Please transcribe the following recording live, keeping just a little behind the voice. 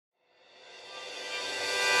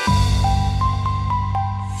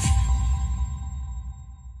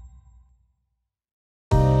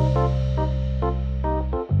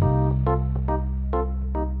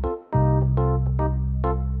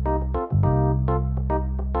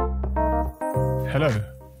Hello,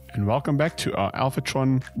 and welcome back to our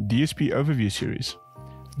Alfatron DSP Overview Series.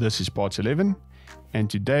 This is part 11, and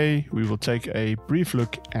today we will take a brief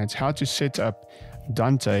look at how to set up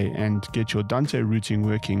Dante and get your Dante routing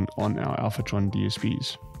working on our Alfatron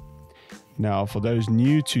DSPs. Now, for those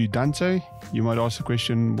new to Dante, you might ask the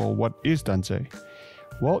question, well, what is Dante?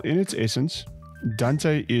 Well, in its essence,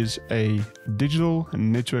 Dante is a digital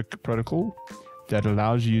network protocol that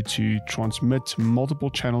allows you to transmit multiple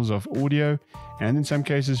channels of audio and in some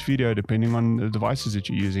cases video, depending on the devices that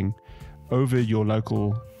you're using, over your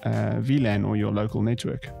local VLAN or your local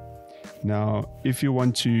network. Now, if you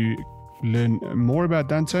want to learn more about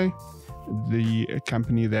Dante, the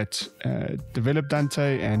company that developed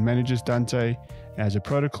Dante and manages Dante as a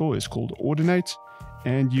protocol is called Ordinate,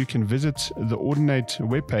 and you can visit the Ordinate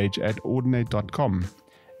webpage at ordinate.com.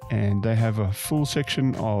 And they have a full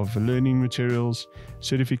section of learning materials,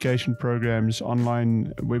 certification programs,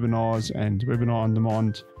 online webinars, and webinar on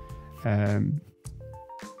demand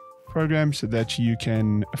programs that you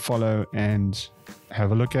can follow and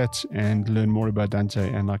have a look at and learn more about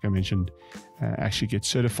Dante. And like I mentioned, actually get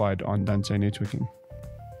certified on Dante networking.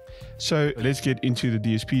 So let's get into the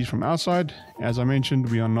DSPs from our side. As I mentioned,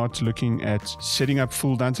 we are not looking at setting up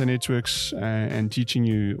full Dante networks and teaching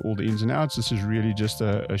you all the ins and outs. This is really just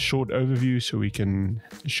a short overview so we can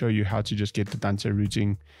show you how to just get the Dante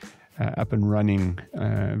routing up and running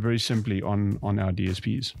very simply on our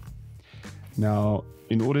DSPs. Now,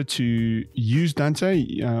 in order to use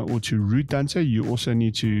Dante or to route Dante, you also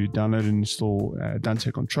need to download and install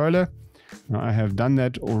Dante Controller. Now, I have done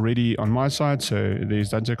that already on my side, so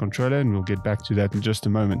there's Dante Controller, and we'll get back to that in just a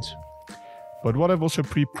moment. But what I've also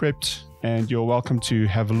pre-prepped, and you're welcome to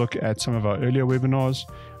have a look at some of our earlier webinars,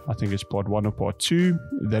 I think it's part 1 or part 2,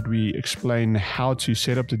 that we explain how to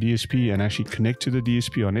set up the DSP and actually connect to the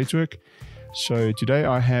DSP or network. So today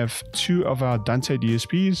I have 2 of our Dante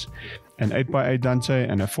DSPs, an 8x8 Dante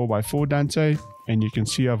and a 4x4 Dante, and you can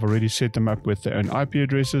see I've already set them up with their own IP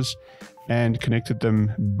addresses and connected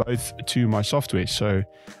them both to my software. So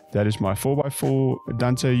that is my 4x4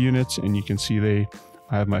 Dante unit, and you can see there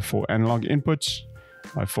I have my 4 analog inputs,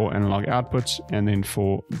 my 4 analog outputs, and then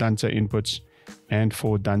 4 Dante inputs and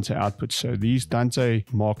 4 Dante outputs. So these Dante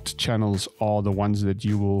marked channels are the ones that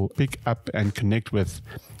you will pick up and connect with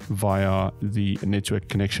via the network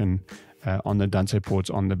connection on the Dante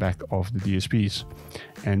ports on the back of the DSPs.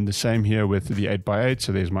 And the same here with the 8x8.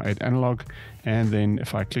 So there's my 8 analog, and then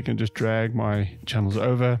if I click and just drag my channels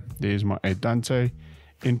over, there's my 8 Dante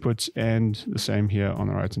inputs, and the same here on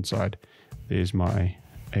the right hand side, there's my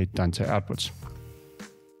 8 Dante outputs.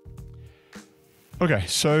 Okay,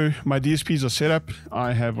 so my DSPs are set up.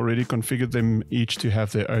 I have already configured them each to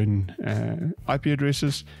have their own IP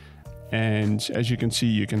addresses. And as you can see,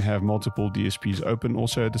 you can have multiple DSPs open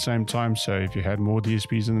also at the same time. So if you had more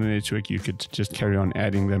DSPs in the network, you could just carry on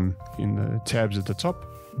adding them in the tabs at the top.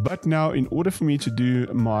 But now, in order for me to do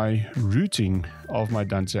my routing of my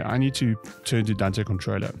Dante, I need to turn to Dante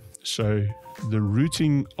Controller. So the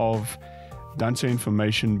routing of Dante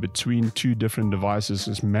information between 2 different devices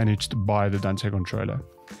is managed by the Dante Controller.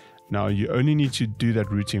 Now, you only need to do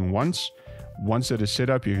that routing once. Once that is set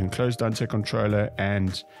up, you can close Dante Controller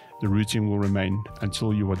and the routing will remain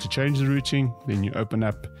until you want to change the routing. Then you open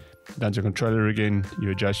up Dante Controller again,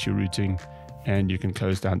 you adjust your routing, and you can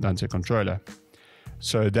close down Dante Controller.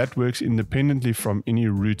 So that works independently from any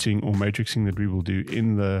routing or matrixing that we will do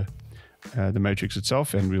in the matrix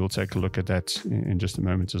itself, and we will take a look at that in just a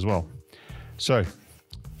moment as well. So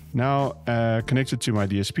now connected to my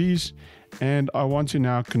DSPs, and I want to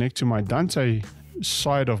now connect to my Dante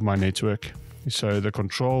side of my network. So the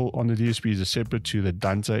control on the DSPs is separate to the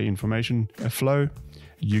Dante information flow.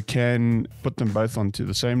 You can put them both onto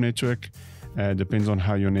the same network. Depends on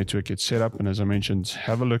how your network gets set up. And as I mentioned,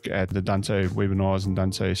 have a look at the Dante webinars and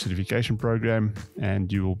Dante certification program,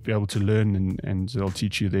 and you will be able to learn and they'll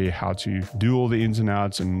teach you there how to do all the ins and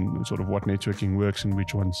outs and sort of what networking works and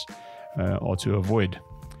which ones are to avoid.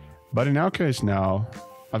 But in our case now,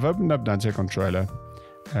 I've opened up Dante Controller.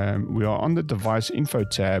 We are on the device info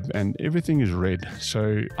tab and everything is red.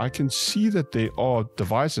 So I can see that there are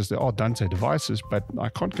devices, there are Dante devices, but I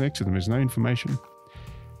can't connect to them. There's no information.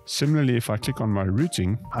 Similarly, if I click on my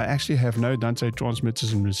routing, I actually have no Dante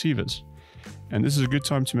transmitters and receivers. And this is a good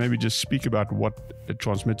time to maybe just speak about what a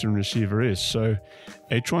transmitter and receiver is. So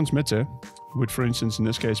a transmitter would, for instance, in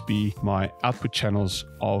this case, be my output channels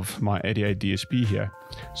of my 88 DSP here.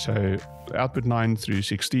 So output 9 through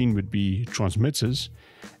 16 would be transmitters,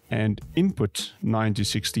 and input 9 to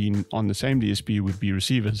 16 on the same DSP would be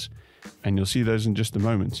receivers. And you'll see those in just a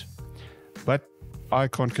moment. But I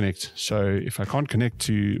can't connect. So if I can't connect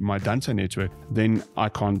to my Dante network, then I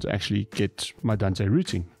can't actually get my Dante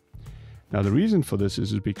routing. Now the reason for this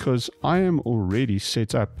is because I am already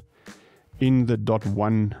set up in the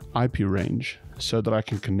 .1 IP range so that I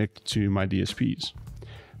can connect to my DSPs.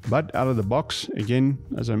 But out of the box, again,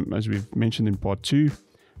 as we've mentioned in part 2,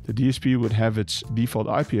 the DSP would have its default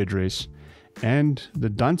IP address, and the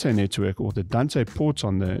Dante network or the Dante ports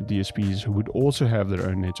on the DSPs would also have their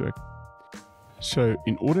own network. So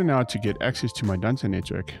in order now to get access to my Dante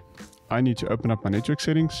network, I need to open up my network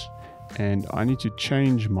settings, and I need to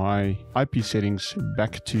change my IP settings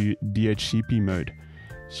back to DHCP mode.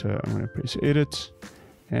 So I'm going to press edit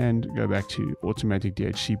and go back to automatic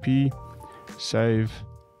DHCP, save.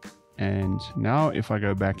 And now if I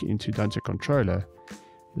go back into Dante Controller,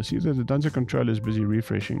 you'll see that the Dante Controller is busy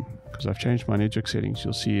refreshing because I've changed my network settings.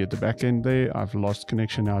 You'll see at the back end there, I've lost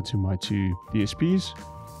connection now to my 2 DSPs.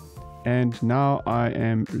 And now I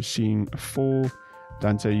am seeing 4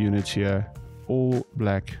 Dante units here, all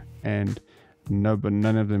black, and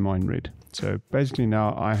none of them are in red. So basically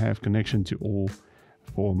now I have connection to all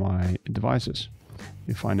 4 my devices.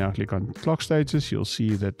 If I now click on clock status, you'll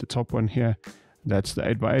see that the top one here, that's the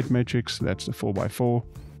 8x8 matrix, that's the 4x4,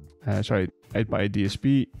 8x8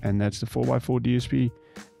 DSP, and that's the 4x4 DSP,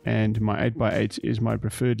 and my 8x8 is my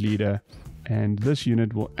preferred leader, and this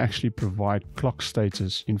unit will actually provide clock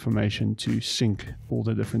status information to sync all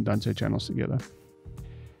the different Dante channels together.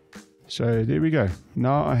 So there we go.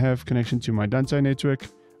 Now I have connection to my Dante network.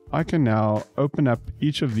 I can now open up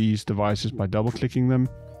each of these devices by double clicking them,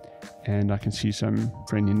 and I can see some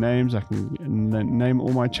friendly names. I can name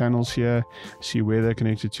all my channels here, see where they're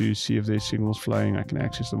connected to, see if there's signals flowing. I can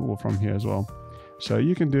access them all from here as well. So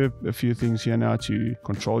you can do a few things here now to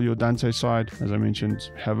control your Dante side. As I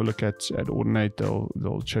mentioned, have a look at Ordinate.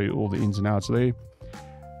 They'll show you all the ins and outs there.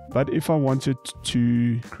 But if I wanted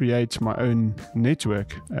to create my own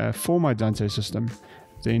network for my Dante system,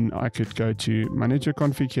 then I could go to my network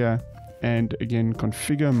config here, and again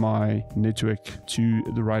configure my network to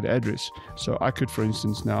the right address. So I could, for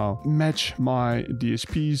instance, now match my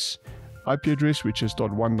DSP's IP address, which is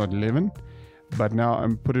 .1.11, but now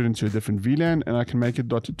I'm put it into a different VLAN, and I can make it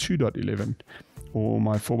 .2.11. Or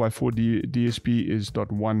my 4x4 DSP is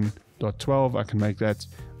 .1.12, I can make that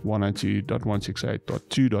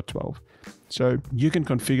 192.168.2.12. So you can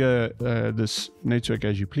configure this network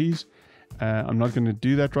as you please. I'm not going to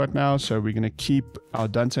do that right now, so we're going to keep our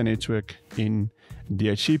Dante network in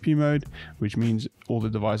DHCP mode, which means all the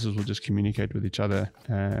devices will just communicate with each other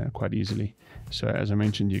quite easily. So as I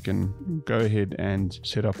mentioned, you can go ahead and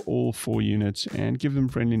set up all 4 units and give them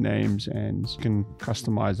friendly names, and you can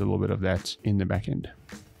customize a little bit of that in the back end.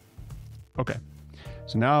 Okay,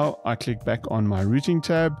 so now I click back on my routing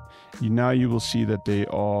tab. Now you will see that there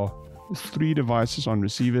are 3 devices on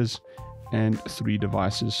receivers and 3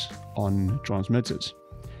 devices on transmitters.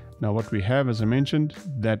 Now what we have, as I mentioned,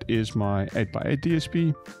 that is my 8x8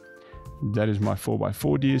 DSP, that is my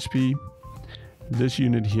 4x4 DSP. This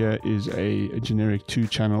unit here is a generic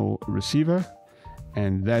 2-channel receiver,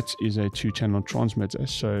 and that is a 2-channel transmitter.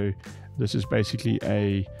 So this is basically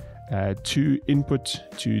a 2 input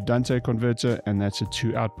to Dante converter, and that's a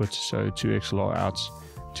 2 output, so 2 XLR outs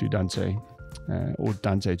to Dante, or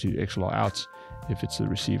Dante to XLR out if it's the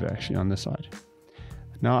receiver actually on this side.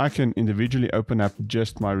 Now I can individually open up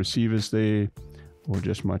just my receivers there, or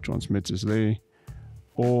just my transmitters there,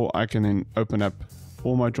 or I can then open up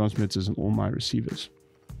all my transmitters and all my receivers.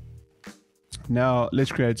 Now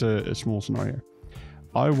let's create a small scenario.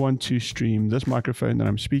 I want to stream this microphone that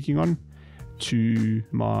I'm speaking on to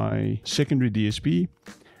my secondary DSP.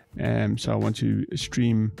 So I want to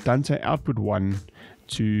stream Dante output 1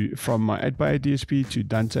 from my 8x8 DSP to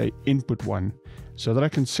Dante input 1, so that I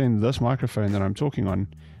can send this microphone that I'm talking on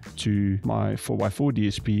to my 4x4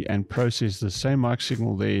 DSP and process the same mic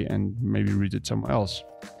signal there and maybe route it somewhere else.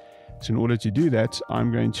 So in order to do that,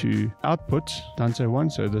 I'm going to output Dante 1.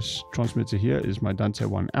 So this transmitter here is my Dante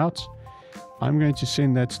 1 out. I'm going to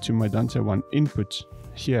send that to my Dante 1 input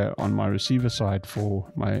here on my receiver side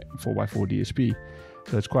for my 4x4 DSP.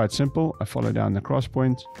 So it's quite simple. I follow down the cross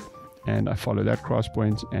point, and I follow that cross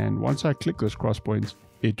point, and once I click this cross point,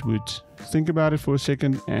 it would think about it for a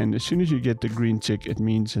second, and as soon as you get the green tick, it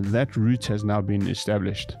means that route has now been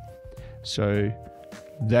established. So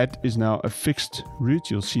that is now a fixed route.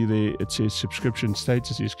 You'll see there it says subscription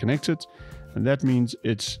status is connected, and that means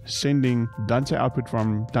it's sending Dante output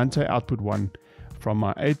from Dante output 1 from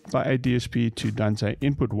my 8x8 DSP to Dante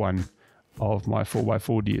input 1 of my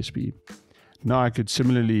 4x4 DSP. Now I could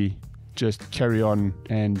similarly just carry on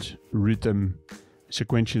and route them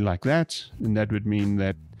sequentially like that, and that would mean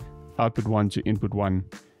that output 1 to input 1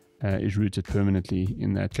 is routed permanently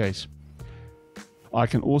in that case. I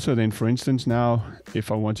can also then, for instance, now,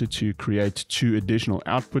 if I wanted to create 2 additional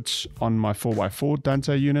outputs on my 4x4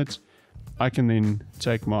 Dante unit, I can then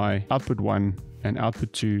take my output 1 and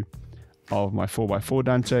output 2 of my 4x4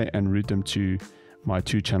 Dante and route them to my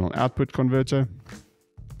 2-channel output converter.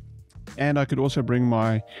 And I could also bring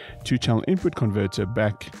my 2-channel input converter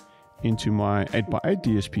back into my 8x8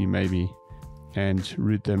 DSP maybe, and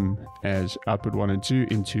route them as output 1 and 2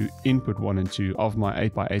 into input 1 and 2 of my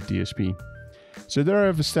 8x8 DSP. So there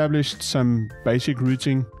I've established some basic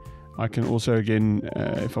routing. I can also, again,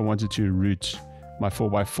 if I wanted to route my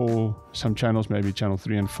 4x4, some channels, maybe channel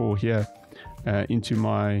 3 and 4 here, into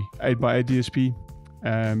my 8x8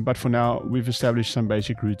 DSP. But for now, we've established some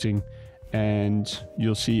basic routing, and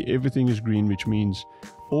you'll see everything is green, which means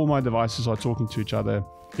all my devices are talking to each other,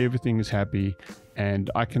 everything is happy, and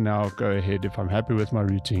I can now go ahead, if I'm happy with my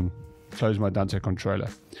routing, close my Dante controller.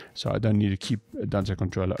 So I don't need to keep a Dante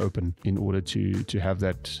controller open in order to have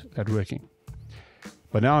that working.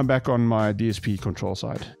 But now I'm back on my DSP control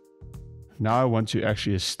side. Now I want to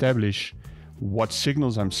actually establish what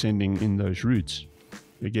signals I'm sending in those routes.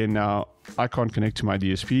 Again, now I can't connect to my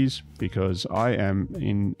DSPs because I am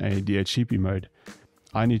in a DHCP mode.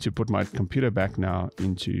 I need to put my computer back now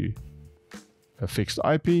into a fixed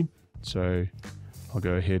IP. So I'll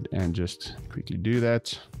go ahead and just quickly do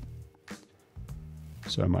that.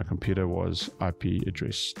 So my computer was IP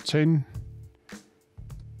address 10.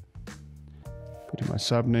 Put in my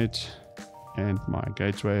subnet and my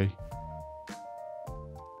gateway.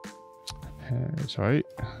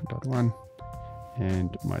 .1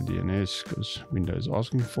 and my DNS because Windows is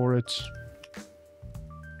asking for it.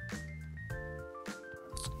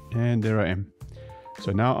 And there I am.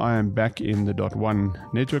 So now I am back in the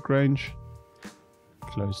 .1 network range.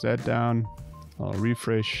 Close that down. I'll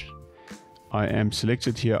refresh. I am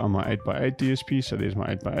selected here on my 8x8 DSP. So there's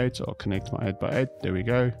my 8x8. So I'll connect my 8x8. There we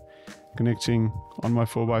go. Connecting on my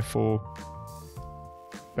 4x4.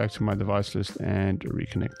 Back to my device list and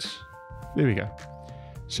reconnect. There we go.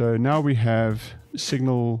 So now we have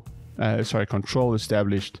control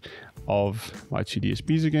established of my 2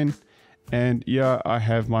 DSPs again. And yeah, I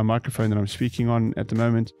have my microphone that I'm speaking on at the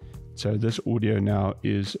moment. So this audio now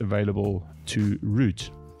is available to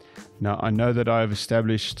route. Now I know that I've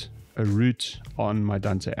established a route on my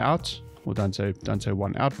Dante out or Dante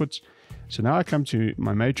 1 outputs. So now I come to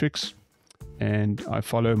my matrix and I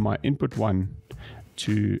follow my input 1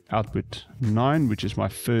 to output 9, which is my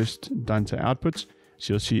first Dante output.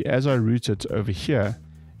 So you'll see as I route it over here,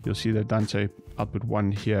 you'll see that Dante output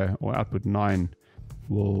 1 here or output 9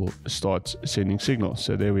 will start sending signal.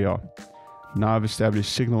 So there we are. Now I've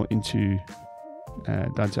established signal into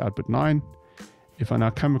Dante output 9. If I now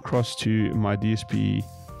come across to my DSP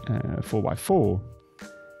 4x4,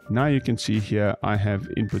 now you can see here I have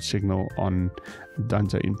input signal on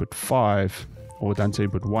Dante input 5 or Dante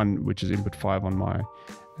input 1, which is input 5 on my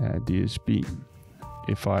DSP.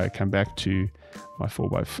 If I come back to my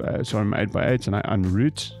 8x8 and I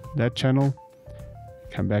unroute that channel,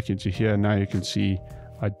 come back into here, now you can see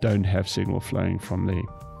I don't have signal flowing from there.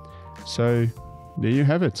 So there you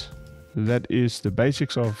have it. That is the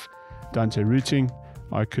basics of Dante routing.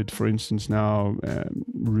 I could, for instance, now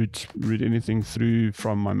route anything through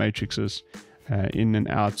from my matrices in and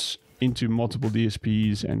out into multiple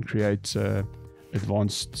DSPs and create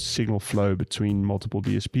advanced signal flow between multiple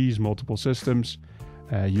DSPs, multiple systems,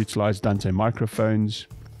 utilize Dante microphones,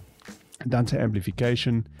 Dante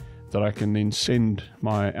amplification, that I can then send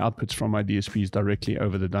my outputs from my DSPs directly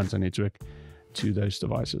over the Dante network to those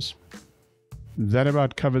devices. That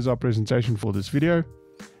about covers our presentation for this video.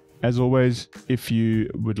 As always, if you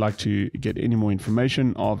would like to get any more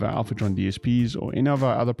information of our Alfatron DSPs or any of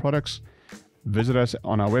our other products, visit us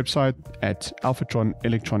on our website at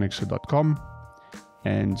alfatronelectronics.com.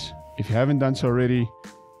 And if you haven't done so already,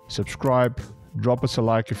 subscribe, drop us a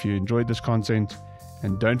like if you enjoyed this content,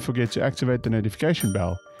 and don't forget to activate the notification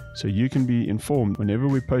bell so you can be informed whenever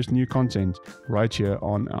we post new content right here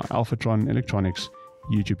on our Alfatron Electronics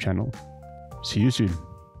YouTube channel. See you soon.